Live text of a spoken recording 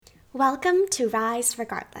Welcome to Rise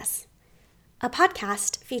Regardless, a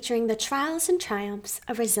podcast featuring the trials and triumphs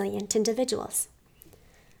of resilient individuals.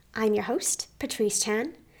 I'm your host, Patrice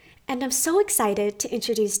Chan, and I'm so excited to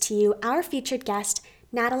introduce to you our featured guest,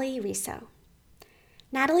 Natalie Riso.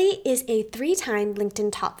 Natalie is a 3-time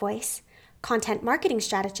LinkedIn Top Voice, content marketing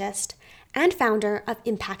strategist, and founder of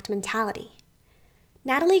Impact Mentality.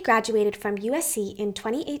 Natalie graduated from USC in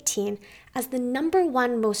 2018 as the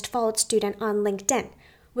 #1 most followed student on LinkedIn,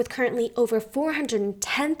 with currently over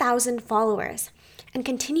 410,000 followers, and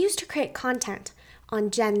continues to create content on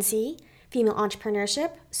Gen Z, female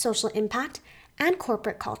entrepreneurship, social impact, and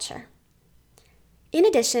corporate culture. In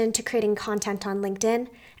addition to creating content on LinkedIn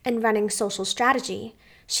and running social strategy,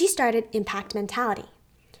 she started Impact Mentality,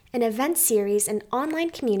 an event series and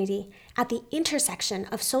online community at the intersection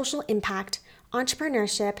of social impact,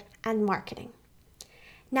 entrepreneurship, and marketing.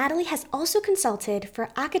 Natalie has also consulted for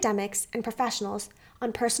academics and professionals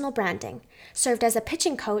on personal branding, served as a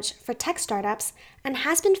pitching coach for tech startups, and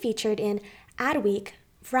has been featured in Adweek,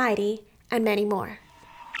 Variety, and many more.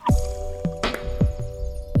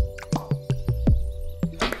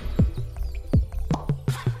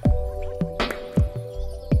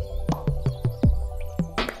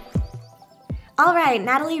 All right,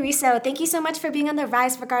 Natalie Riso, thank you so much for being on the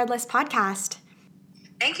Rise Regardless podcast.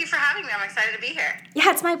 Thank you for having me. I'm excited to be here.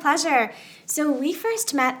 Yeah, it's my pleasure. So we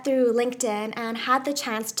first met through LinkedIn and had the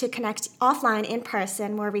chance to connect offline in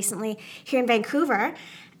person more recently here in Vancouver.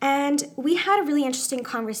 And we had a really interesting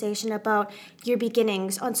conversation about your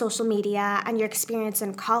beginnings on social media and your experience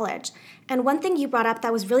in college. And one thing you brought up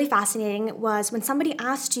that was really fascinating was when somebody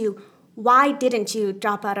asked you, why didn't you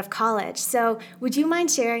drop out of college? So would you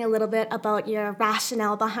mind sharing a little bit about your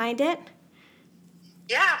rationale behind it?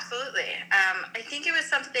 Yeah, absolutely. I think it was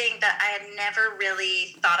something that I had never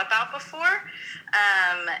really thought about before.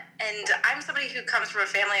 And I'm somebody who comes from a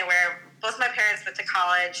family where both my parents went to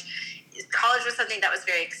college. College was something that was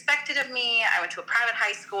very expected of me. I went to a private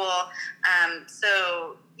high school.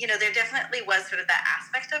 There definitely was sort of that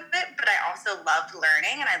aspect of it, but I also loved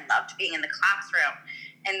learning and I loved being in the classroom.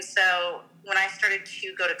 And so when I started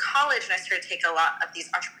to go to college and I started to take a lot of these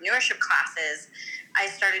entrepreneurship classes, I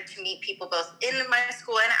started to meet people both in my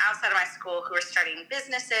school and outside of my school who were starting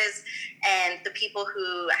businesses, and the people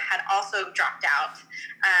who had also dropped out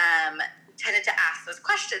tended to ask those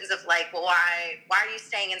questions of like, well, why are you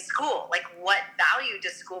staying in school? Like, what value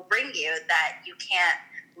does school bring you that you can't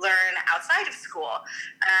learn outside of school?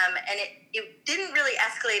 And it didn't really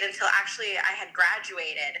escalate until actually I had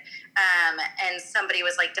graduated, and somebody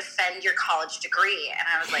was like, defend your college degree. And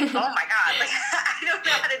I was like, oh my God, like, I don't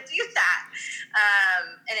know how to do that.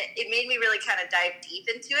 And it made me really kind of dive deep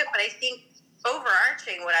into it. But I think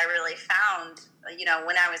overarching what I really found,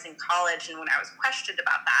 when I was in college and when I was questioned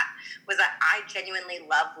about that, was that I genuinely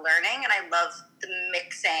love learning and I love the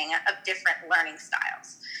mixing of different learning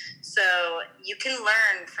styles. So you can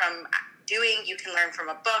learn from doing, you can learn from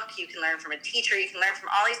a book, you can learn from a teacher, you can learn from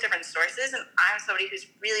all these different sources. And I'm somebody who's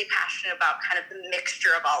really passionate about kind of the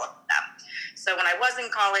mixture of all of them. So when I was in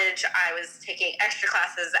college, I was taking extra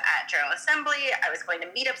classes at General Assembly. I was going to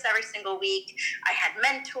meetups every single week. I had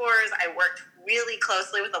mentors. I worked really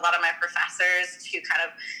closely with a lot of my professors to kind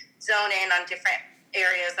of zone in on different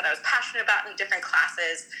areas that I was passionate about in different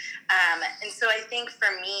classes. And so I think for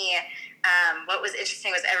me, what was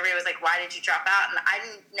interesting was everybody was like, why did you drop out? And I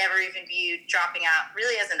never even viewed dropping out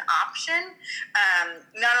really as an option,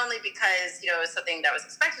 not only because, it was something that was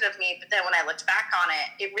expected of me, but then when I looked back on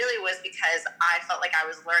it, it really was because I felt like I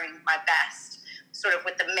was learning my best sort of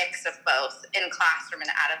with the mix of both in classroom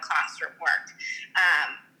and out of classroom work.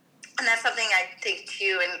 And that's something I think,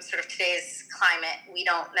 too, in sort of today's climate, we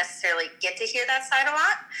don't necessarily get to hear that side a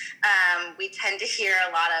lot. We tend to hear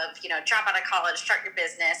a lot of, drop out of college, start your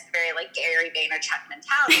business, very like Gary Vaynerchuk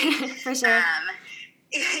mentality. For sure. And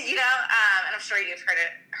I'm sure you've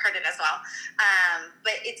heard it as well.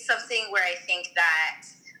 But it's something where I think that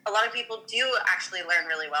a lot of people do actually learn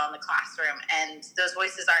really well in the classroom, and those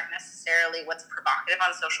voices aren't necessarily what's provocative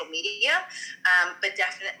on social media, but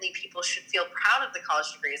definitely people should feel proud of the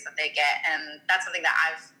college degrees that they get, and that's something that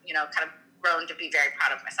I've, kind of grown to be very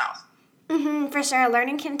proud of myself. For sure.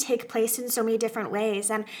 Learning can take place in so many different ways.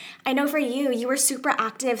 And I know for you were super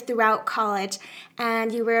active throughout college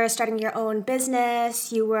and you were starting your own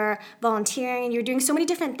business, you were volunteering, you were doing so many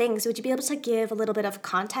different things. Would you be able to give a little bit of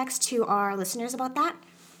context to our listeners about that?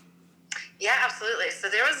 Yeah, absolutely. So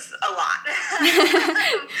there was a lot.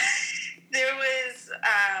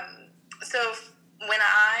 So when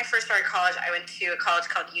I first started college, I I went to a college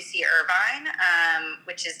called UC Irvine,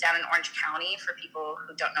 which is down in Orange County for people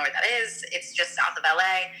who don't know where that is. It's just south of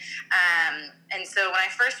LA. And so when I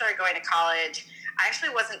first started going to college, I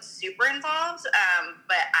actually wasn't super involved,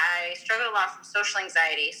 but I struggled a lot from social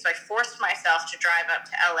anxiety. So I forced myself to drive up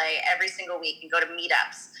to LA every single week and go to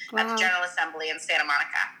meetups at the General Assembly in Santa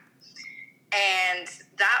Monica. And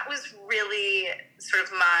that was really sort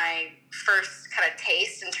of my first kind of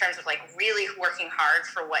taste in terms of like really working hard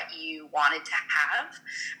for what you wanted to have,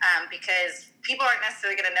 because people aren't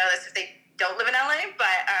necessarily going to know this if they don't live in LA,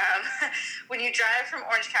 but when you drive from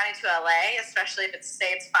Orange County to LA, especially if it's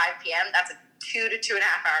 5 p.m., that's a 2 to 2.5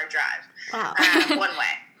 hour drive. Wow. One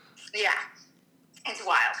way. Yeah. It's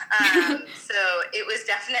wild. So it was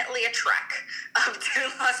definitely a trek up to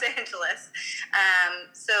Los Angeles.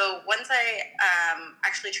 So once I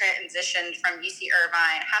actually transitioned from UC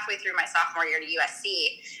Irvine, halfway through my sophomore year to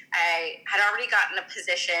USC, I had already gotten a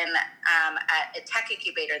position at a tech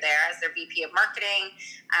incubator there as their VP of marketing,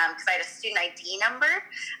 because I had a student ID number.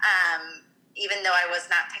 Even though I was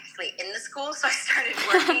not technically in the school, so I started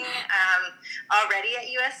working already at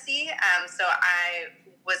USC. So I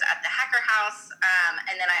was at the Hacker House,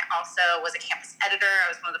 and then I also was a campus editor.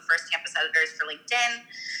 I was one of the first campus editors for LinkedIn,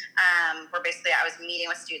 where basically I was meeting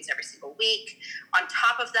with students every single week. On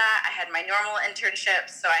top of that, I had my normal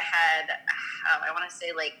internships. So I had, I want to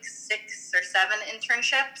say like 6 or 7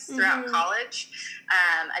 internships throughout college,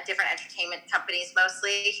 at different entertainment companies,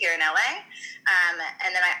 mostly here in LA.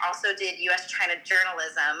 And then I also did U.S.-China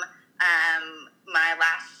journalism my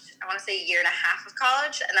last, I want to say, 1.5 years of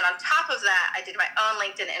college. And then on top of that, I did my own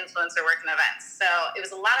LinkedIn influencer work and events. So it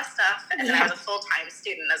was a lot of stuff. And then I was a full-time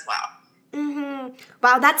student as well. Mm-hmm.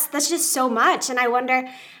 Wow, that's just so much. And I wonder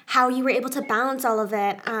how you were able to balance all of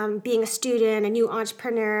it, being a student, a new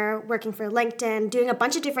entrepreneur, working for LinkedIn, doing a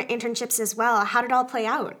bunch of different internships as well. How did it all play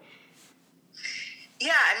out?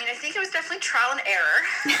 Yeah, I mean, I think it was definitely trial and error.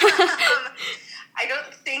 I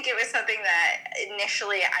don't think it was something that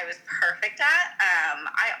initially I was perfect at.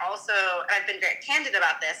 I also, and I've been very candid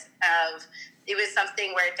about this, it was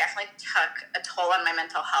something where it definitely took a toll on my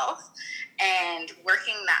mental health. And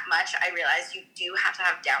working that much, I realized you do have to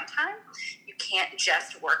have downtime. You can't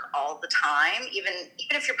just work all the time, even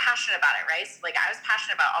if you're passionate about it, right? So like I was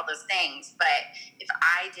passionate about all those things, but if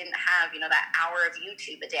I didn't have, that hour of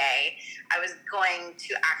YouTube a day, I was going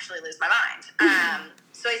to actually lose my mind.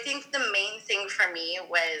 So I think the main thing for me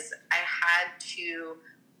was I had to,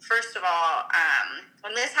 first of all,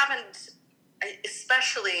 when this happened,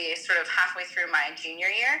 especially sort of halfway through my junior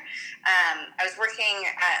year, I was working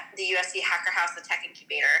at the USC Hacker House, the tech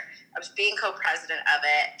incubator. I was being co-president of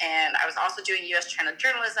it, and I was also doing U.S.-China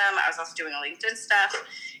journalism. I was also doing LinkedIn stuff,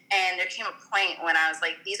 and there came a point when I was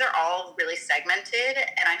like, these are all really segmented,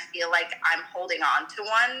 and I feel like I'm holding on to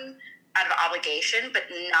one out of obligation, but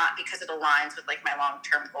not because it aligns with like my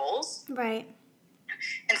long-term goals. Right.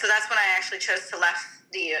 And so that's when I actually chose to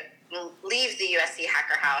leave the USC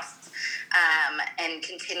Hacker House and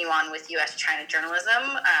continue on with U.S.-China journalism,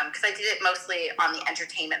 because I did it mostly on the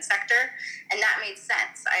entertainment sector, and that made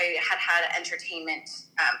sense. I had entertainment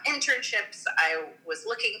internships. I was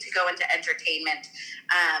looking to go into entertainment,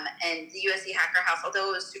 and the USC Hacker House, although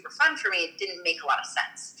it was super fun for me, it didn't make a lot of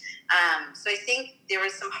sense. So I think there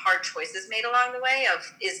was some hard choices made along the way of,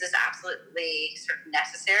 is this absolutely sort of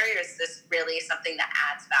necessary, or is this really something that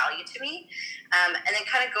adds value to me? And then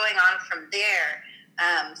kind of going on from there,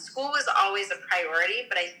 school was always a priority,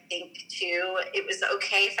 but I think too, it was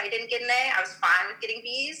okay if I didn't get an A. I was fine with getting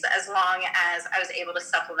Bs as long as I was able to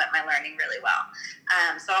supplement my learning really well.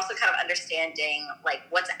 So also kind of understanding like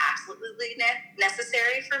what's absolutely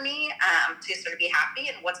necessary for me to sort of be happy,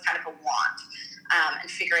 and what's kind of a want, and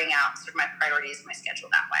figuring out sort of my priorities and my schedule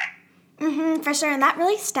that way. Mm-hmm, for sure. And that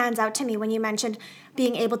really stands out to me when you mentioned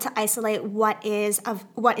being able to isolate what is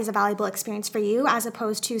a valuable experience for you, as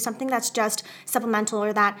opposed to something that's just supplemental,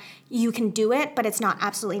 or that you can do it, but it's not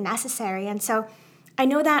absolutely necessary. And so I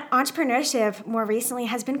know that entrepreneurship more recently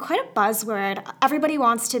has been quite a buzzword. Everybody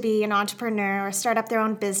wants to be an entrepreneur or start up their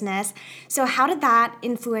own business. So how did that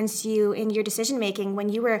influence you in your decision-making when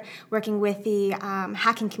you were working with the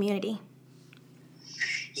hacking community?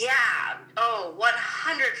 Yeah. Oh, 100%.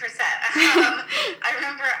 I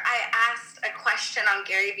remember I asked a question on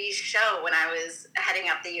Gary Vee's show when I was heading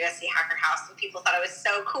up the USC Hacker House, and people thought I was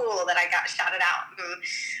so cool that I got shouted out.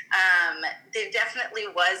 There definitely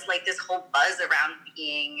was like this whole buzz around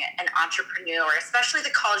being an entrepreneur, especially the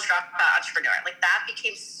college dropout entrepreneur. Like that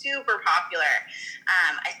became super popular.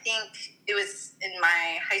 I think it was in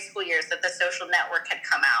my high school years that The Social Network had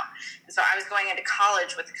come out. And so I was going into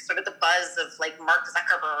college with sort of the buzz of like Mark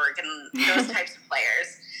Zuckerberg and those types of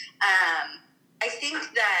players. I think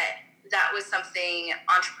that was something,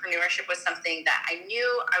 entrepreneurship was something that I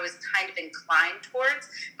knew I was kind of inclined towards,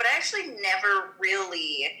 but I actually never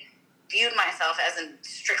really viewed myself as a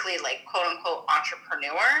strictly like quote unquote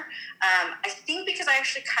entrepreneur. I think because I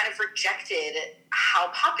actually kind of rejected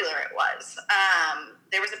how popular it was.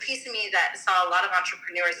 There was a piece of me that saw a lot of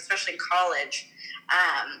entrepreneurs, especially in college,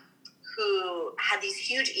 who had these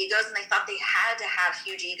huge egos, and they thought they had to have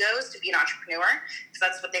huge egos to be an entrepreneur because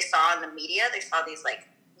that's what they saw in the media. They saw these like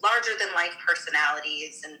larger than life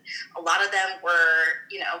personalities, and a lot of them were,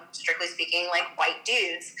 you know, strictly speaking, like white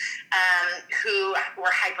dudes who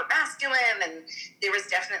were hyper masculine, and there was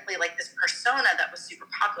definitely like this persona that was super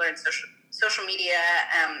popular in social media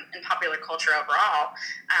and popular culture overall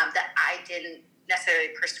that I didn't necessarily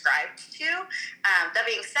prescribed to. That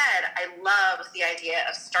being said, I love the idea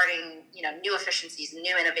of starting, you know, new efficiencies,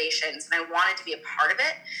 new innovations, and I wanted to be a part of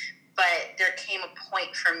it. But there came a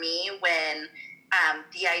point for me when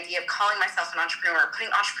the idea of calling myself an entrepreneur,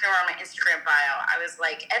 putting entrepreneur on my Instagram bio, I was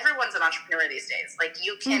like, everyone's an entrepreneur these days. Like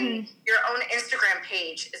you can, your own Instagram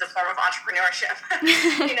page is a form of entrepreneurship,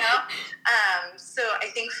 you know? So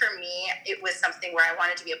I think for me, it was something where I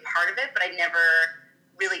wanted to be a part of it, but I never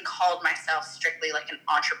really called myself strictly like an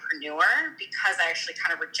entrepreneur because I actually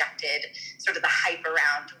kind of rejected sort of the hype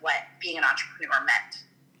around what being an entrepreneur meant.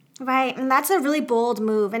 Right, and that's a really bold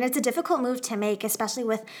move, and it's a difficult move to make, especially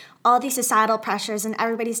with all these societal pressures and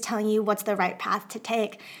everybody's telling you what's the right path to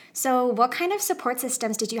take. So what kind of support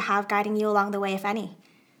systems did you have guiding you along the way, if any?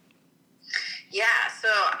 Yeah, so,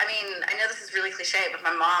 I mean, I know this is really cliche, but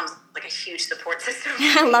my mom's like a huge support system.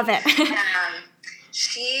 I love it.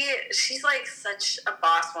 She's like such a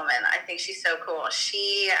boss woman. I think she's so cool.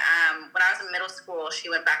 She, when I was in middle school, she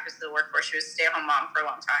went back into the workforce. She was a stay-at-home mom for a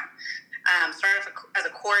long time. Started off as a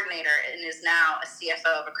coordinator and is now a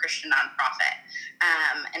CFO of a Christian nonprofit,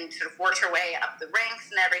 and sort of worked her way up the ranks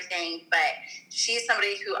and everything. But she's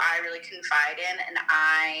somebody who I really confide in, and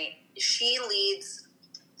she leads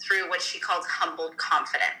through what she calls humbled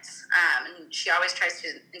confidence. And she always tries to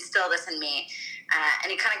instill this in me.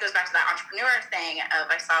 And it kind of goes back to that entrepreneur thing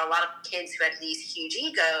of I saw a lot of kids who had these huge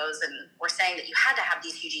egos and were saying that you had to have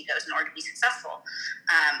these huge egos in order to be successful.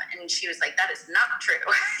 And she was like, that is not true.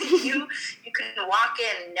 You can walk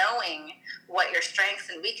in knowing what your strengths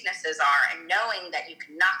and weaknesses are and knowing that you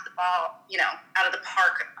can knock the ball, you know, out of the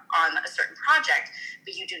park on a certain project,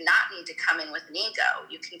 but you do not need to come in with an ego.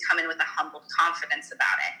 You can come in with a humbled confidence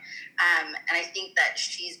about it. And I think that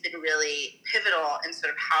she's been really pivotal in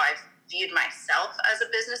sort of how I've viewed myself as a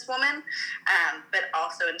businesswoman, but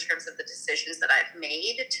also in terms of the decisions that I've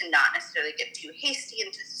made to not necessarily get too hasty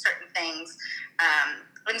into certain things,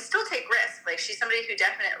 and still take risks. Like she's somebody who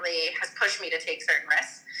definitely has pushed me to take certain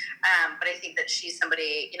risks, but I think that she's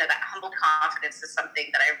somebody, you know, that humble confidence is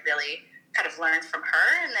something that I really kind of learned from her.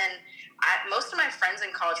 And then most of my friends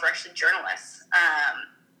in college were actually journalists,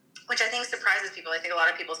 which I think surprises people. I think a lot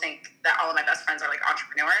of people think that all of my best friends are like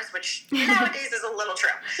entrepreneurs, which nowadays is a little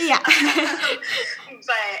true. Yeah.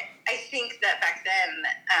 But I think that back then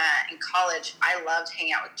in college, I loved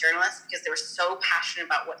hanging out with journalists because they were so passionate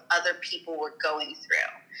about what other people were going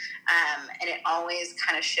through. And it always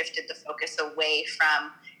kind of shifted the focus away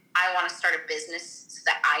from, I want to start a business so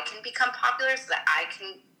that I can become popular, so that I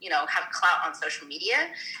can, you know, have clout on social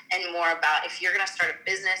media, and more about if you're going to start a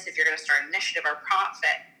business, if you're going to start an initiative or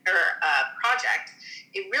profit or a project,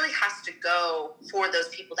 it really has to go for those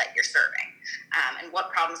people that you're serving, and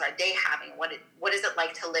what problems are they having? What is it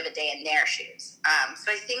like to live a day in their shoes?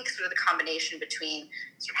 So I think sort of the combination between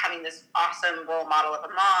sort of having this awesome role model of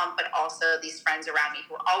a mom, but also these friends around me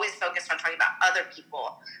who are always focused on talking about other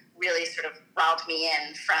people, really sort of riled me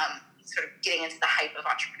in from sort of getting into the hype of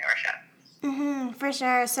entrepreneurship. For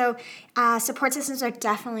sure. So support systems are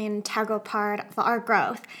definitely an integral part of our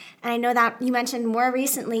growth. And I know that you mentioned more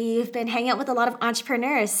recently you've been hanging out with a lot of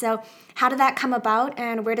entrepreneurs. So how did that come about,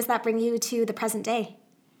 and where does that bring you to the present day?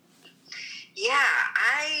 Yeah,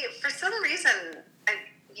 for some reason,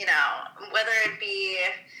 you know, whether it be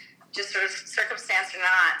just sort of circumstance or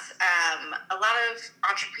not, a lot of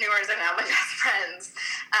entrepreneurs are now my best friends.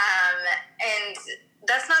 And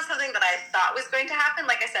that's not something that I thought was going to happen.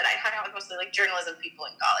 Like I said, I hung out with mostly like journalism people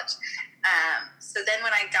in college. So then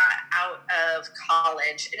when I got out of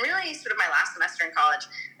college, and really sort of my last semester in college,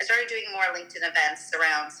 I started doing more LinkedIn events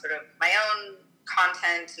around sort of my own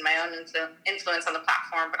content and my own influence on the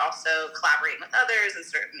platform, but also collaborating with others and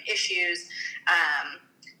certain issues.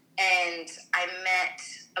 And I met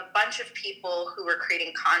a bunch of people who were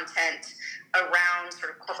creating content around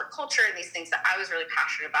sort of corporate culture and these things that I was really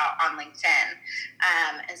passionate about on LinkedIn.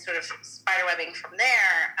 And sort of spiderwebbing from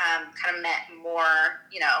there, kind of met more,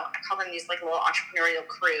 I call them these like little entrepreneurial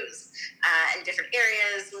crews in different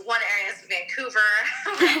areas. One area is Vancouver.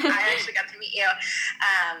 I actually got to meet you.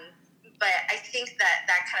 But I think that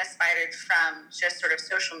kind of spidered from just sort of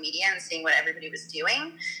social media and seeing what everybody was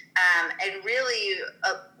doing. And really,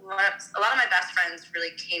 a lot of my best friends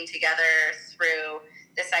really came together through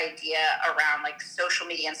this idea around like social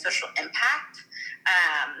media and social impact.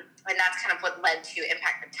 And that's kind of what led to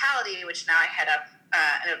Impact Mentality, which now I head up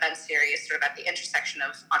an event series sort of at the intersection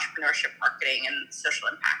of entrepreneurship, marketing, and social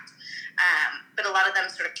impact. But a lot of them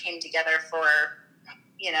sort of came together for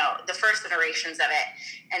the first iterations of it,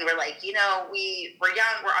 and we're like, we're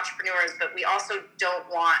young, we're entrepreneurs, but we also don't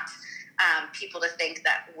want people to think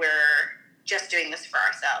that we're just doing this for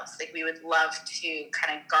ourselves. Like, we would love to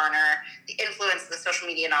kind of garner the influence, the social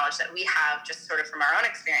media knowledge that we have just sort of from our own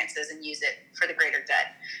experiences and use it for the greater good.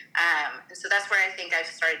 And so that's where I think I've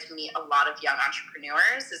started to meet a lot of young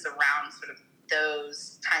entrepreneurs, is around sort of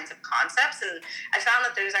those kinds of concepts. And I found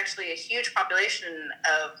that there's actually a huge population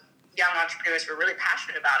of young entrepreneurs who are really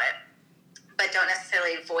passionate about it, but don't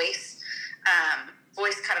necessarily voice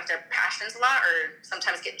kind of their passions a lot, or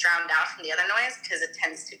sometimes get drowned out from the other noise, because it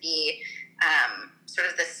tends to be sort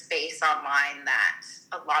of the space online that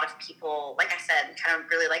a lot of people, like I said, kind of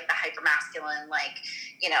really like the hyper masculine, like,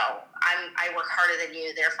 I work harder than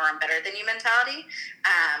you, therefore I'm better than you mentality.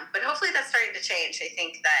 But hopefully that's starting to change. I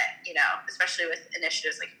think that, especially with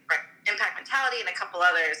initiatives like Impact Mentality and a couple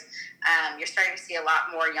others, you're starting to see a lot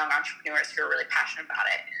more young entrepreneurs who are really passionate about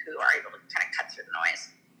it, who are able to kind of cut through the noise.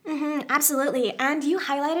 Mm-hmm, absolutely. And you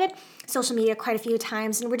highlighted social media quite a few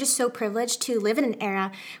times, and we're just so privileged to live in an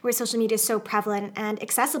era where social media is so prevalent and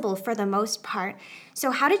accessible for the most part. So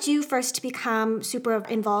how did you first become super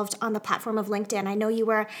involved on the platform of LinkedIn? I know you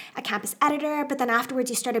were a campus editor, but then afterwards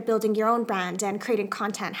you started building your own brand and creating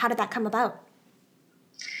content. How did that come about?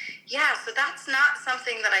 Yeah, so that's not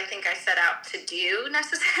something that I think I set out to do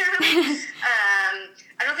necessarily.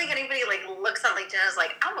 I don't think anybody like looks on LinkedIn and is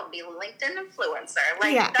like, I'm gonna be a LinkedIn influencer.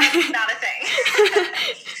 Like, that's not a thing.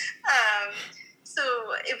 So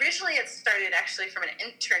originally it started actually from an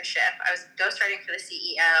internship. I was ghostwriting for the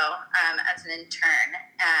CEO as an intern.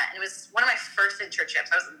 And it was one of my first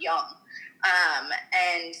internships. I was young.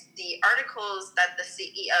 And the articles that the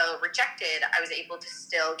CEO rejected, I was able to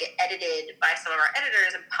still get edited by some of our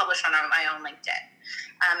editors and publish on my own LinkedIn.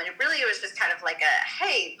 And it really was just kind of like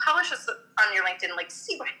hey, publish us on your LinkedIn, like,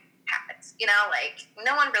 see what happens. Like,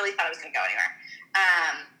 no one really thought it was going to go anywhere.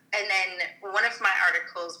 And then one of my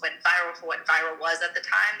articles went viral for what viral was at the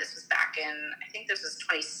time. This was back in, I think this was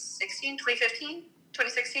 2016, 2015,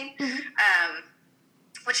 2016. Mm-hmm.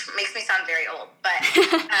 Which makes me sound very old, but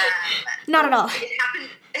not at all. It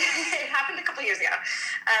happened a couple years ago.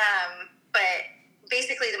 But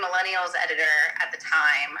basically, the Millennials editor at the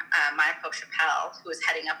time, Maya Pope Chappelle, who was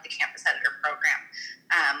heading up the campus editor program,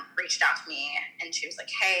 reached out to me, and she was like,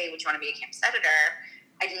 "Hey, would you want to be a campus editor?"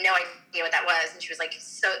 I had no idea what that was, and she was like,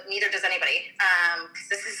 "So neither does anybody, because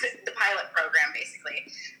this is the pilot program, basically."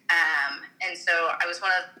 And so I was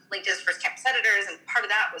one of LinkedIn's first campus editors, and part of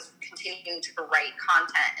that was continuing to write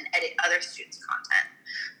content and edit other students' content.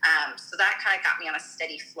 So that kind of got me on a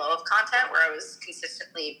steady flow of content where I was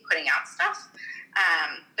consistently putting out stuff.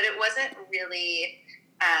 But it wasn't really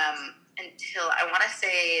until I want to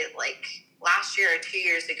say like last year or 2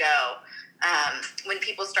 years ago, when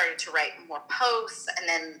people started to write more posts, and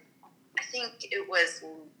then I think it was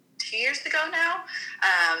 2 years ago now,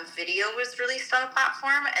 video was released on the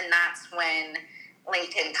platform, and that's when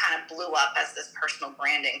LinkedIn kind of blew up as this personal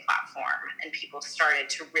branding platform, and people started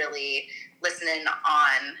to really listen in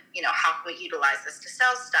on, how can we utilize this to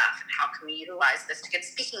sell stuff, and how can we utilize this to get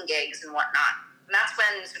speaking gigs and whatnot. And that's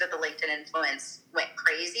when sort of the LinkedIn influence went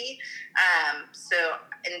crazy. So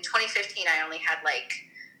in 2015, I only had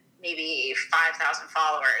maybe 5,000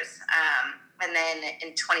 followers. And then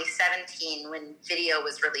in 2017, when video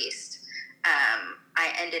was released,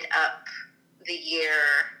 I ended up the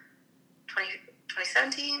year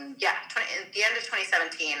 2017? Yeah, at the end of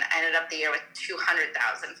 2017, I ended up the year with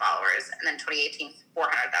 200,000 followers, and then 2018,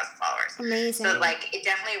 400,000 followers. Amazing. So it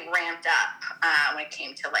definitely ramped up when it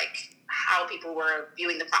came to how people were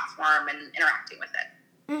viewing the platform and interacting with it.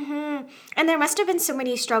 Mm-hmm. And there must have been so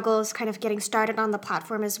many struggles kind of getting started on the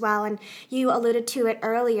platform as well. And you alluded to it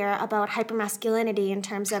earlier about hypermasculinity in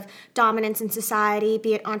terms of dominance in society,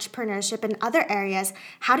 be it entrepreneurship and other areas.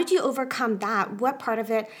 How did you overcome that? What part of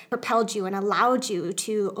it propelled you and allowed you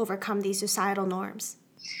to overcome these societal norms?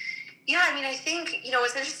 Yeah, I mean, I think,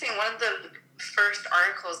 it's interesting. One of the first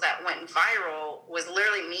articles that went viral was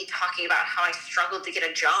literally me talking about how I struggled to get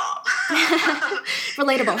a job.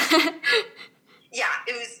 Relatable. Yeah,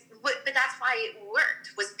 it was, but that's why it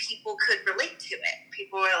worked, was people could relate to it.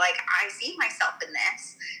 People were like, I see myself in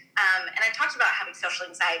this. And I talked about having social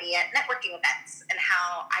anxiety at networking events and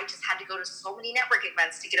how I just had to go to so many networking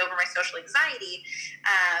events to get over my social anxiety.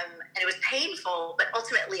 And it was painful, but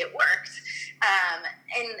ultimately it worked.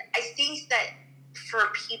 And I think that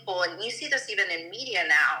for people, and you see this even in media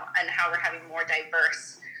now, and how we're having more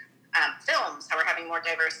diverse films, how we're having more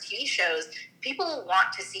diverse TV shows, people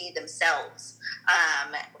want to see themselves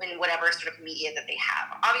in whatever sort of media that they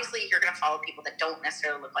have. Obviously, you're going to follow people that don't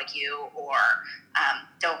necessarily look like you or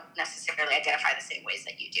don't necessarily identify the same ways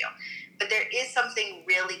that you do. But there is something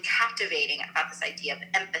really captivating about this idea of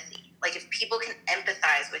empathy. Like, if people can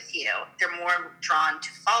empathize with you, they're more drawn to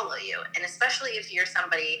follow you. And especially if you're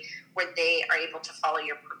somebody where they are able to follow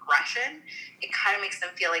your progression, it kind of makes them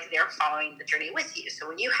feel like they're following the journey with you. So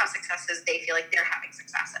when you have successes, they feel like they're having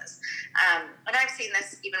successes. And I've seen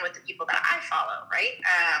this even with the people that I follow, right?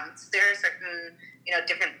 So there are certain,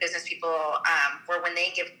 different business people where when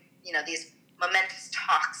they give, these momentous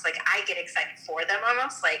talks, like, I get excited for them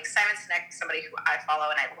almost. Like Simon Sinek, somebody who I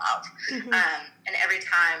follow and I love. Mm-hmm. And every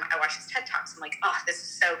time I watch his TED Talks, I'm like, oh, this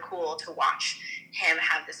is so cool to watch him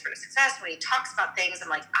have this sort of success. When he talks about things, I'm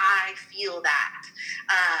like, I feel that.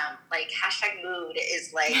 Like, #mood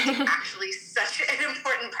is like actually such an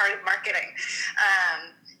important part of marketing.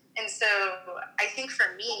 And so I think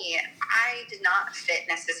for me, I did not fit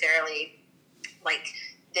necessarily like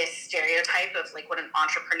this stereotype of like what an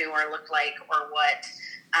entrepreneur looked like, or what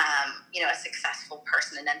a successful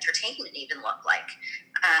person in entertainment even looked like.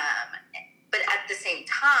 But at the same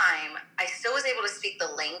time, I still was able to speak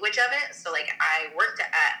the language of it. So like, I worked at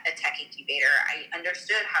a tech incubator. I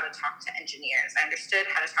understood how to talk to engineers. I understood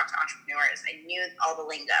how to talk to entrepreneurs. I knew all the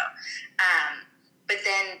lingo. But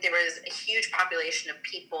then there was a huge population of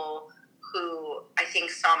people who I think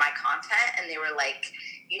saw my content and they were like,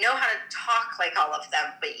 you know how to talk like all of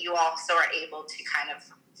them, but you also are able to kind of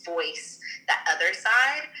voice that other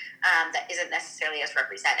side that isn't necessarily as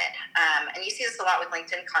represented. And you see this a lot with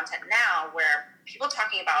LinkedIn content now, where people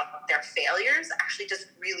talking about their failures actually does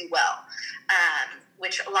really well,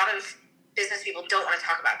 which a lot of business people don't want to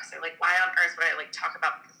talk about, because they're like, why on earth would I like talk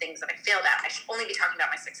about the things that I failed at? I should only be talking about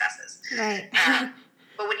my successes. Right.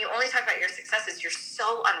 But when you only talk about your successes, you're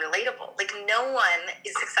so unrelatable. Like, no one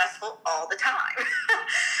is successful all the time.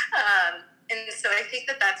 And so I think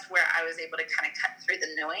that that's where I was able to kind of cut through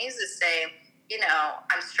the noise, is say,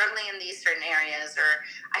 I'm struggling in these certain areas, or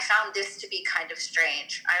I found this to be kind of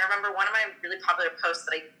strange. I remember one of my really popular posts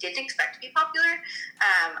that I didn't expect to be popular.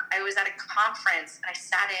 I was at a conference and I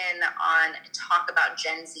sat in on a talk about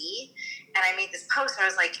Gen Z, and I made this post. And I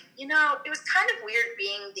was like, it was kind of weird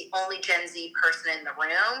being the only Gen Z person in the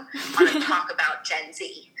room on a talk about Gen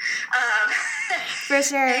Z. For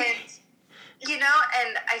sure.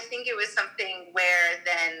 And I think it was something where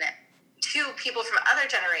then two people from other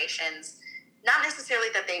generations, not necessarily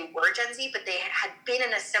that they were Gen Z, but they had been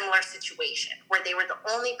in a similar situation where they were the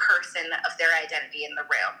only person of their identity in the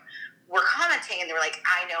room, were commenting, and they were like,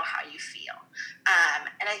 I know how you feel.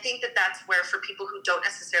 And I think that that's where, for people who don't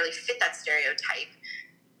necessarily fit that stereotype,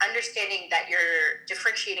 understanding that your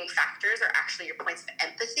differentiating factors are actually your points of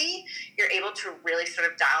empathy, you're able to really sort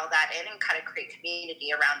of dial that in and kind of create community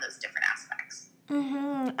around those different aspects.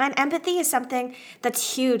 Mm-hmm. And empathy is something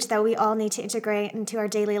that's huge that we all need to integrate into our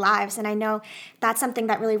daily lives. And I know that's something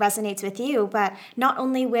that really resonates with you, but not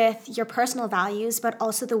only with your personal values, but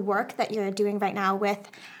also the work that you're doing right now with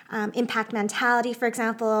Impact Mentality, for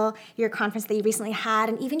example, your conference that you recently had,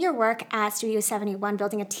 and even your work at Studio 71,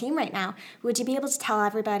 building a team right now. Would you be able to tell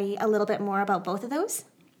everybody a little bit more about both of those?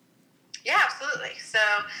 Yeah, absolutely. So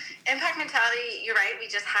Impact Mentality, you're right. We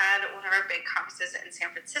just had one of our big conferences in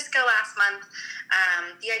San Francisco last month.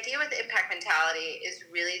 The idea with Impact Mentality is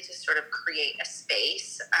really to sort of create a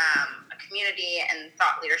space, a community and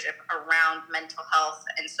thought leadership around mental health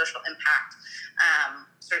and social impact,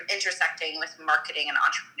 sort of intersecting with marketing and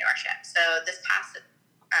entrepreneurship. So this past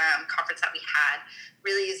conference that we had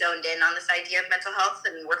really zoned in on this idea of mental health,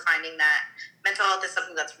 and we're finding that mental health is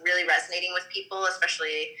something that's really resonating with people,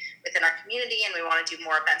 especially within our community, and we want to do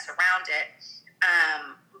more events around it.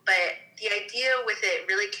 But the idea with it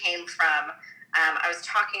really came from I was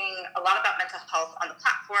talking a lot about mental health on the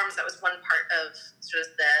platforms. That was one part of sort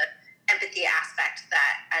of the empathy aspect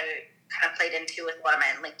that I kind of played into with a lot of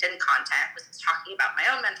my LinkedIn content, was talking about my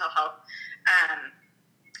own mental health.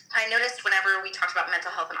 I noticed whenever we talked about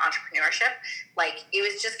mental health and entrepreneurship, like it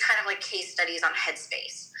was just kind of like case studies on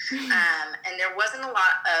Headspace. And there wasn't a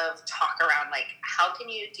lot of talk around like how can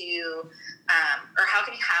you do or how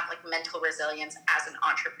can you have like mental resilience as an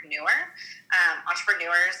entrepreneur.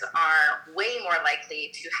 Entrepreneurs are way more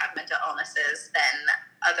likely to have mental illnesses than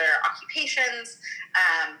other occupations.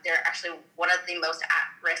 They're actually one of the most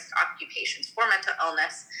at-risk occupations for mental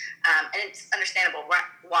illness. And it's understandable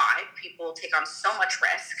why people take on so much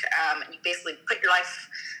risk. And you basically put your life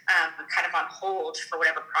kind of on hold for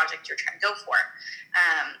whatever project you're trying to go for.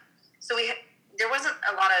 So there wasn't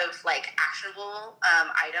a lot of like actionable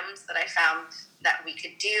items that I found that we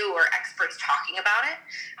could do or experts talking about it.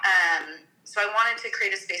 So I wanted to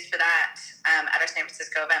create a space for that at our San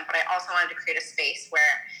Francisco event, but I also wanted to create a space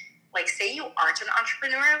where, like, say you aren't an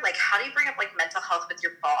entrepreneur, like, how do you bring up, like, mental health with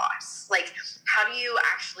your boss? Like, how do you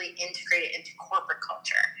actually integrate it into corporate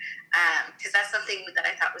culture? Because that's something that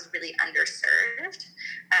I thought was really underserved.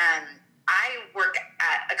 I work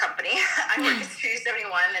at a company. I work at Studio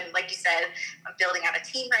 71, and like you said, I'm building out a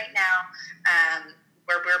team right now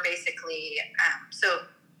where we're basically, so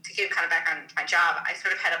to give kind of background into my job, I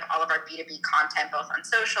sort of head up all of our B2B content, both on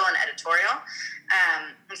social and editorial.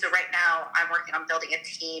 And so right now I'm working on building a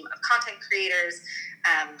team of content creators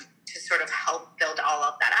to sort of help build all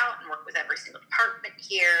of that out and work with every single department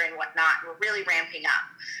here and whatnot. We're really ramping up.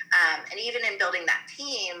 And even in building that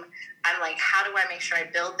team, I'm like, how do I make sure I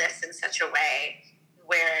build this in such a way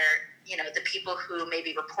where, you know, the people who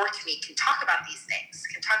maybe report to me can talk about these things,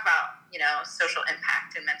 can talk about, you know, social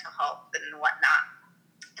impact and mental health and whatnot.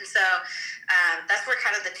 And so that's where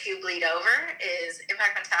kind of the two bleed over is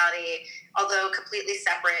Impact Mentality, although completely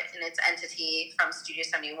separate in its entity from Studio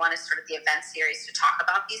 71, is sort of the event series to talk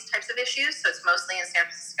about these types of issues. So it's mostly in San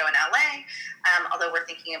Francisco and LA, although we're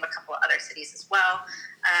thinking of a couple of other cities as well.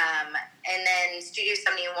 And then Studio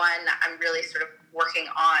 71, I'm really sort of working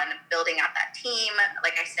on building out that team,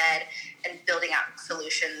 like I said, and building out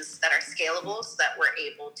solutions that are scalable so that we're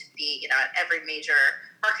able to be, you know, at every major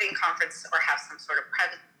marketing conference or have some sort of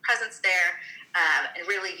presence there, and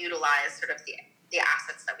really utilize sort of the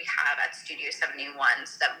assets that we have at Studio 71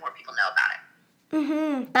 so that more people know about it.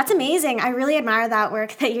 That's amazing. I really admire that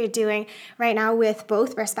work that you're doing right now with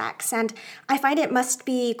both respects. And I find it must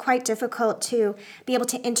be quite difficult to be able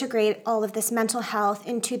to integrate all of this mental health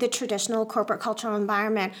into the traditional corporate cultural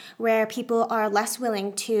environment where people are less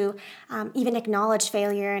willing to even acknowledge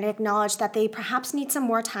failure and acknowledge that they perhaps need some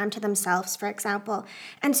more time to themselves, for example.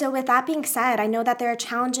 And so with that being said, I know that there are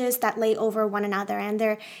challenges that lay over one another and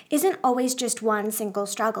there isn't always just one single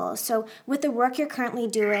struggle. So with the work you're currently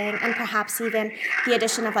doing and perhaps even the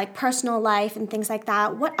addition of like personal life and things like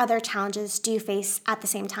that, what other challenges do you face at the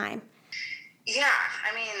same time? Yeah,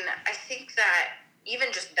 I mean, I think that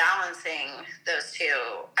even just balancing those two,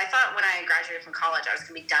 I thought when I graduated from college, I was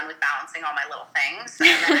going to be done with balancing all my little things. And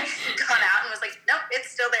then I gone out and was like, nope, it's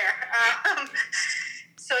still there.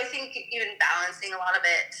 So I think even balancing a lot of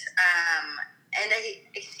it. And I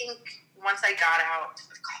think once I got out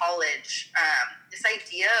of college, this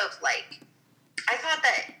idea of like, I thought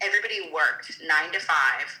that everybody worked 9 to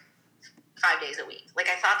 5 days a week. Like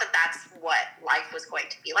I thought that that's what life was going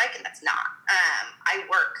to be like, and that's not. I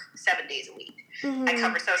work 7 days a week. I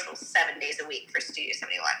cover social 7 days a week for Studio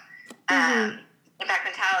 71. Impact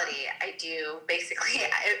Mentality, I do basically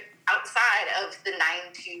outside of the 9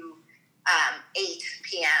 to 8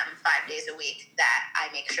 p.m. 5 days a week that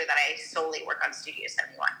I make sure that I solely work on Studio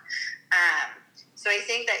 71. So I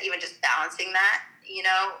think that even just balancing that, you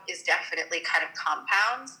know, is definitely kind of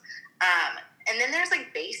compounds. And then there's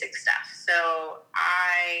like basic stuff. So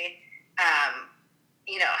I,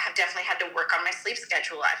 you know, have definitely had to work on my sleep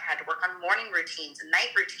schedule. I've had to work on morning routines and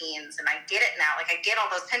night routines, and I get it now. Like I get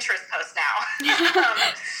all those Pinterest posts now.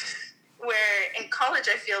 Where in college,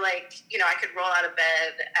 I feel like, you know, I could roll out of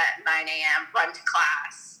bed at 9 a.m., run to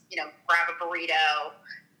class, you know, grab a burrito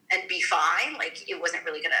and be fine. Like it wasn't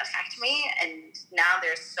really going to affect me. And now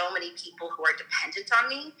there's so many people who are dependent on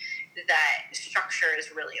me that structure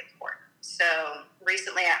is really important. So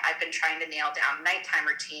recently I've been trying to nail down a nighttime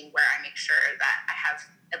routine where I make sure that I have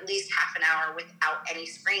at least half an hour without any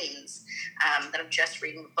screens, that I'm just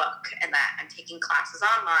reading a book and that I'm taking classes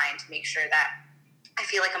online to make sure that I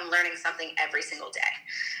feel like I'm learning something every single day.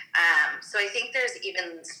 So I think there's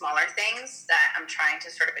even smaller things that I'm trying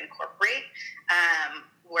to sort of incorporate,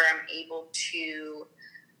 where I'm able to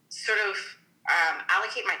sort of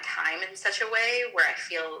allocate my time in such a way where I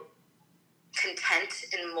feel content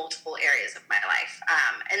in multiple areas of my life.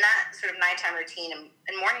 And that sort of nighttime routine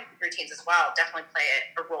and morning routines as well definitely play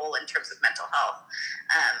a role in terms of mental health,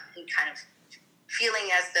 and kind of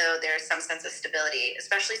feeling as though there's some sense of stability,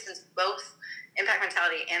 especially since both Impact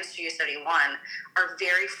Mentality and Studio 71 are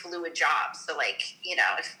very fluid jobs. So like,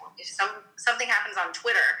 if something happens on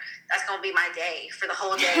Twitter, that's going to be my day for the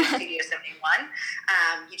whole day of Studio 71.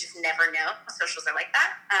 You just never know. Socials are like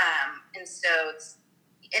that. And so it's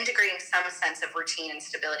integrating some sense of routine and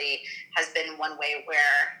stability has been one way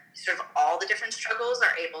where sort of all the different struggles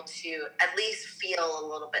are able to at least feel a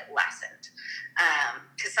little bit lessened.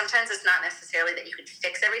 Because sometimes it's not necessarily that you can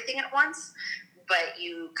fix everything at once, but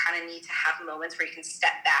you kind of need to have moments where you can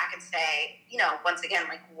step back and say, once again,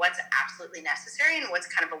 like what's absolutely necessary and what's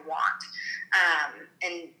kind of a want,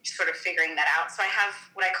 and sort of figuring that out. So I have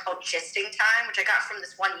what I call gisting time, which I got from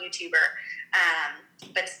this one YouTuber,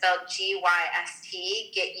 but spelled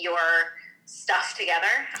GYST, get your stuff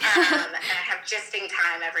together. And I have gisting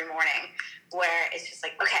time every morning where it's just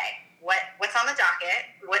like, okay, what's on the docket?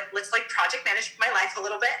 Let's like project manage my life a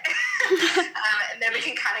little bit, and then we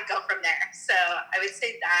can kind of go from there. So I would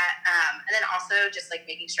say that, and then also just like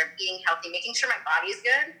making sure I'm eating healthy, making sure my body is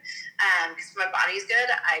good, because if my body is good,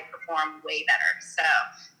 I perform way better. So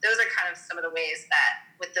those are kind of some of the ways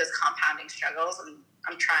that with those compounding struggles,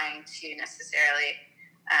 I'm trying to necessarily,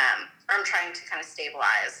 or I'm trying to kind of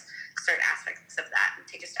stabilize certain aspects of that and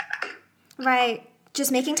take a step back. Right. Just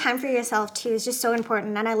making time for yourself too is just so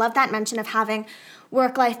important. And I love that mention of having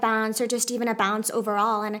work-life balance or just even a balance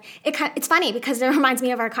overall. And it's funny because it reminds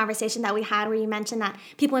me of our conversation that we had where you mentioned that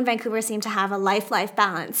people in Vancouver seem to have a life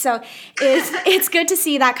balance. So it's good to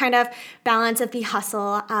see that kind of balance of the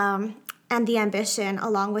hustle and the ambition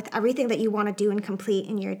along with everything that you want to do and complete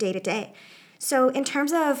in your day-to-day. So in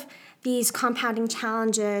terms of these compounding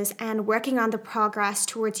challenges and working on the progress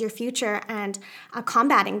towards your future and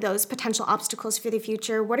combating those potential obstacles for the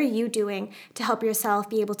future, what are you doing to help yourself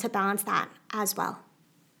be able to balance that as well?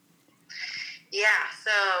 Yeah,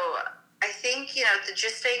 so I think, the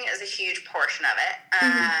gisting is a huge portion of it,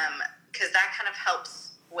 because that kind of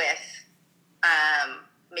helps with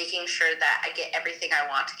making sure that I get everything I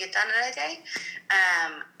want to get done in a day.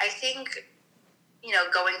 I think,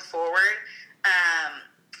 going forward,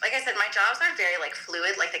 like I said, my jobs are very like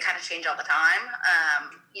fluid, like they kind of change all the time.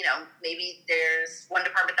 Maybe there's one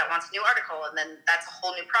department that wants a new article and then that's a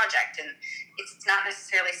whole new project. And it's not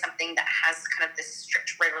necessarily something that has kind of this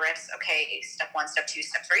strict, rigorous, okay, step 1, step 2,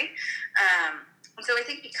 step 3. And so I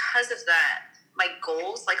think because of that, my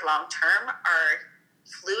goals, like long-term, are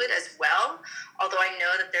fluid as well. Although I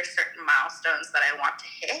know that there's certain milestones that I want to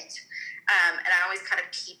hit. And I always kind of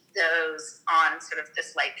keep those on sort of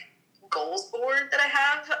this like goals board that I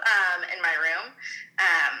have in my room.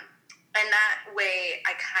 And that way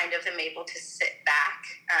I kind of am able to sit back.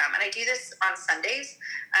 And I do this on Sundays.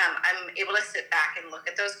 I'm able to sit back and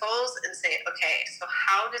look at those goals and say, okay, so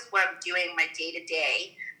how does what I'm doing my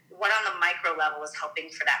day-to-day, what on the micro level is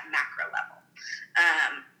helping for that macro level?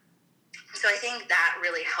 So I think that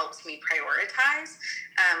really helps me prioritize,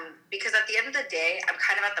 because at the end of the day, I'm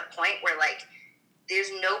kind of at the point where like,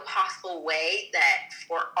 there's no possible way that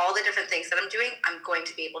for all the different things that I'm doing, I'm going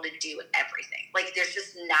to be able to do everything. Like there's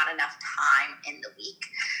just not enough time in the week.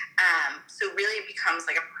 So really it becomes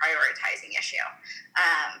like a prioritizing issue.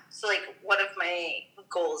 So like one of my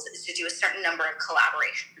goals is to do a certain number of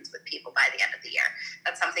collaborations with people by the end of the year.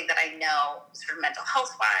 That's something that I know sort of mental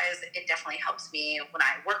health wise, it definitely helps me when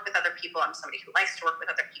I work with other people. I'm somebody who likes to work with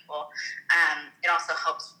other people. It also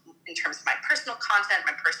helps in terms of my personal content,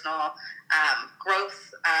 my personal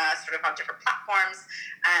growth, sort of on different platforms.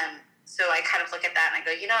 So I kind of look at that and I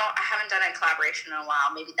go, I haven't done a collaboration in a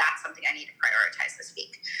while. Maybe that's something I need to prioritize this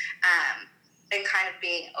week. And kind of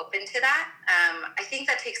being open to that. I think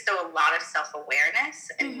that takes, though, a lot of self-awareness,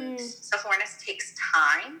 and self-awareness takes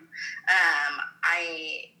time.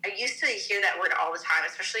 I used to hear that word all the time,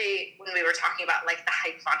 especially when we were talking about like the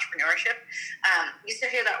hype of entrepreneurship. I used to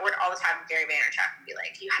hear that word all the time. Gary Vaynerchuk would be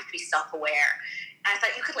like, you have to be self-aware. And I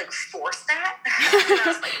thought you could like force that. And I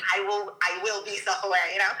was like, I will be self-aware,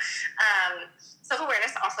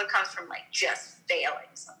 Self-awareness also comes from like just failing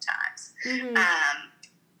sometimes.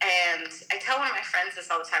 And I tell one of my friends this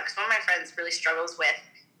all the time, because one of my friends really struggles with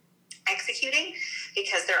executing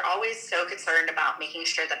because they're always so concerned about making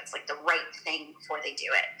sure that it's like the right thing before they do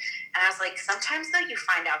it. And I was like, sometimes though you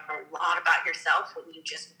find out a lot about yourself when you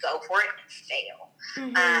just go for it and fail.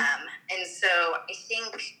 And so I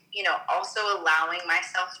think, also allowing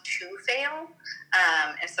myself to fail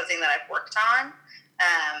is something that I've worked on.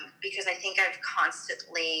 Because I think I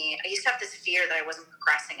used to have this fear that I wasn't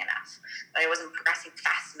progressing enough, that I wasn't progressing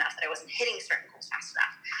fast enough, that I wasn't hitting certain goals fast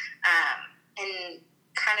enough. And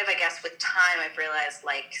kind of, I guess, with time, I've realized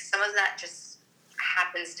like some of that just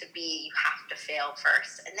happens to be you have to fail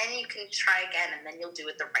first, and then you can try again, and then you'll do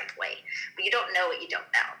it the right way. But you don't know what you don't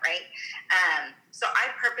know, right? So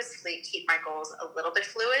I purposely keep my goals a little bit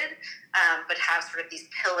fluid, but have sort of these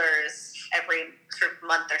pillars every sort of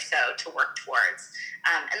month or so to work towards.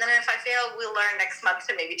 And then if I fail, we'll learn next month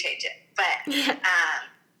to maybe change it. But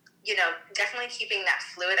definitely keeping that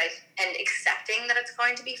fluid and accepting that it's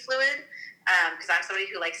going to be fluid, because I'm somebody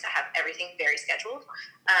who likes to have everything very scheduled.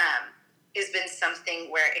 Has been something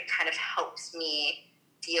where it kind of helps me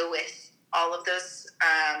deal with all of those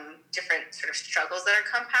different sort of struggles that are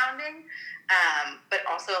compounding, but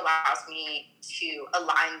also allows me to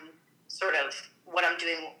align sort of what I'm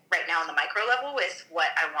doing right now on the micro level with what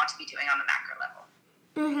I want to be doing on the macro level.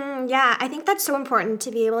 Mm-hmm. Yeah, I think that's so important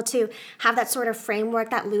to be able to have that sort of framework,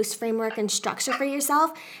 that loose framework and structure for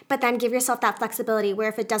yourself, but then give yourself that flexibility where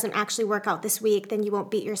if it doesn't actually work out this week, then you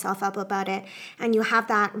won't beat yourself up about it. And you have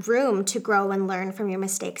that room to grow and learn from your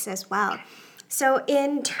mistakes as well. So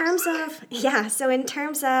in terms of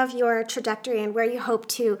your trajectory and where you hope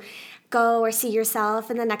to go or see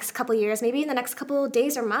yourself in the next couple of years, maybe in the next couple of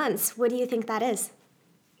days or months, what do you think that is?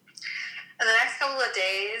 In the next couple of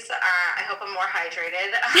days, I hope I'm more hydrated.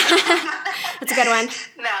 That's a good one.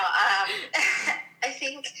 No, I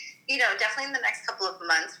think, definitely in the next couple of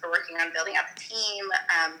months, we're working on building out the team,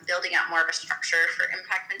 building out more of a structure for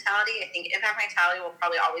impact mentality. I think impact mentality will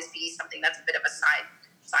probably always be something that's a bit of a side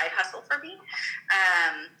hustle for me.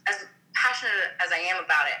 As passionate as I am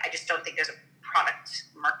about it, I just don't think there's a product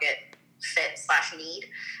market fit / need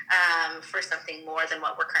for something more than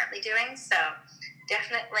what we're currently doing. So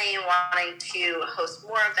definitely wanting to host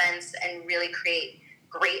more events and really create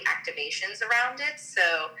great activations around it. So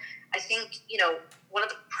I think, one of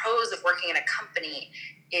the pros of working in a company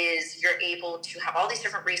is you're able to have all these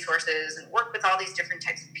different resources and work with all these different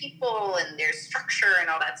types of people, and there's structure and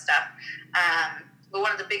all that stuff. But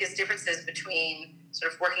one of the biggest differences between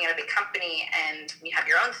sort of working at a big company and when you have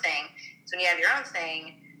your own thing, so when you have your own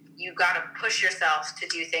thing, you got to push yourself to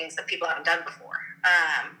do things that people haven't done before.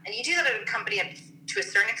 And you do that at a company to a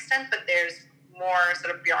certain extent, but there's more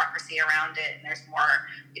sort of bureaucracy around it, and there's more,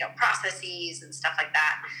 processes and stuff like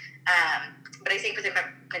that. But I think with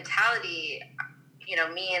impact mentality,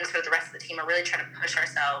 me and sort of the rest of the team are really trying to push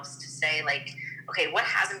ourselves to say, like, okay, what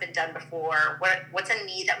hasn't been done before? What's a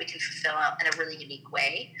need that we can fulfill in a really unique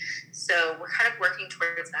way? So we're kind of working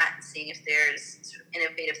towards that and seeing if there's sort of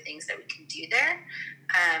innovative things that we can do there.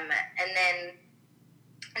 And then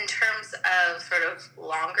in terms of sort of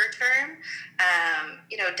longer term,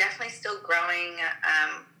 definitely still growing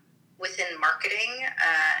within marketing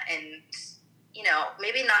and,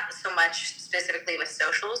 maybe not so much specifically with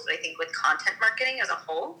socials, but I think with content marketing as a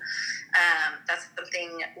whole. That's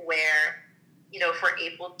something where, if we're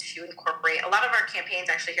able to incorporate a lot of our campaigns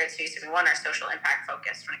actually here at Studio 71 are social impact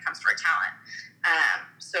focused when it comes to our talent.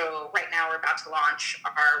 So right now we're about to launch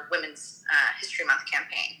our Women's History Month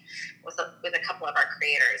campaign with a couple of our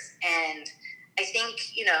creators. And I think,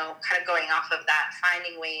 kind of going off of that,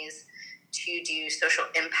 finding ways to do social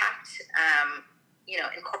impact,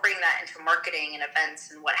 incorporating that into marketing and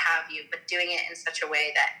events and what have you, but doing it in such a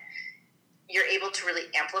way that you're able to really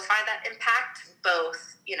amplify that impact, both,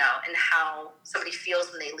 in how somebody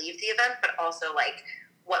feels when they leave the event, but also like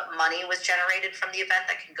what money was generated from the event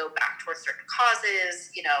that can go back towards certain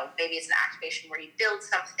causes. Maybe it's an activation where you build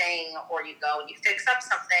something or you go and you fix up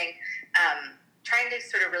something. Trying to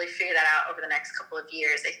sort of really figure that out over the next couple of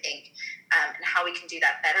years, I think, and how we can do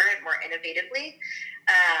that better and more innovatively.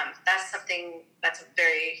 That's something that's a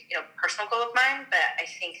very, personal goal of mine, but I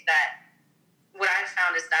think that what I've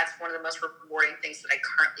found is that's one of the most rewarding things that I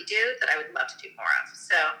currently do that I would love to do more of.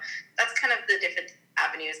 So that's kind of the different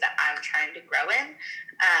avenues that I'm trying to grow in.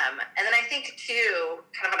 And then I think, too,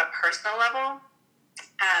 kind of on a personal level,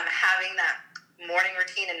 having that morning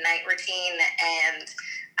routine and night routine, and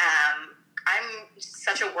I'm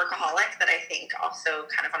such a workaholic that I think also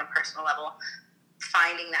kind of on a personal level,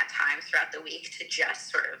 finding that time throughout the week to just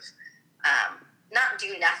sort of not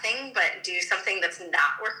do nothing, but do something that's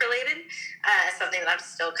not work-related, something that I'm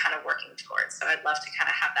still kind of working towards. So I'd love to kind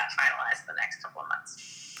of have that finalized in the next couple of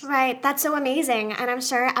months. Right. That's so amazing. And I'm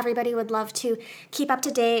sure everybody would love to keep up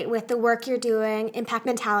to date with the work you're doing, Impact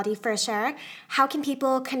Mentality for sure. How can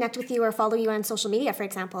people connect with you or follow you on social media, for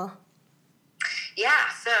example? Yeah,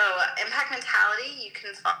 so Impact Mentality, you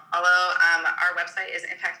can follow. Our website is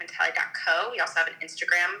impactmentality.co. We also have an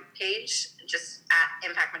Instagram page, just at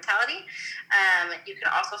Impact Mentality. You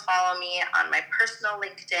can also follow me on my personal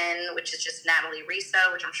LinkedIn, which is just Natalie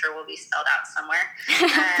Riso, which I'm sure will be spelled out somewhere.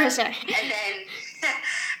 For sure.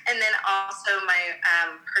 And then also my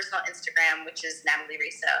personal Instagram, which is Natalie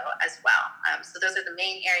Riso as well. So those are the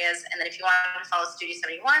main areas. And then if you want to follow Studio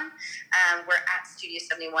 71, we're at Studio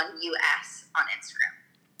 71 US on Instagram.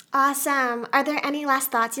 Awesome. Are there any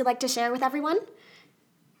last thoughts you'd like to share with everyone?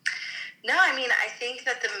 No, I mean, I think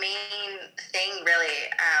that the main thing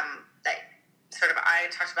really that sort of I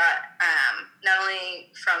talked about, not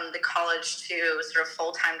only from the college to sort of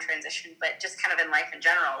full-time transition, but just kind of in life in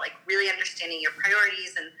general, like really understanding your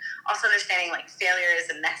priorities and also understanding like failure is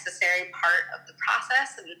a necessary part of the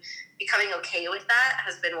process, and becoming okay with that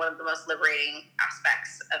has been one of the most liberating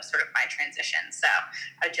aspects of sort of my transition. So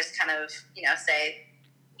I would just kind of, say,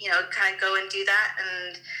 kind of go and do that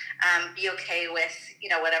and be okay with,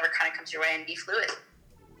 whatever kind of comes your way, and be fluid.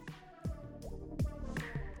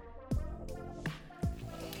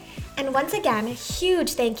 And once again, a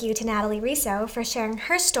huge thank you to Natalie Riso for sharing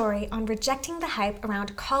her story on rejecting the hype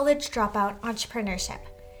around college dropout entrepreneurship.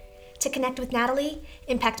 To connect with Natalie,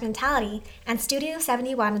 Impact Mentality, and Studio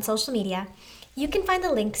 71 on social media, you can find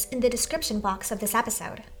the links in the description box of this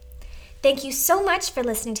episode. Thank you so much for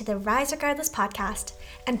listening to the Rise Regardless podcast,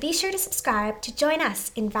 and be sure to subscribe to join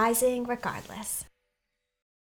us in Rising Regardless.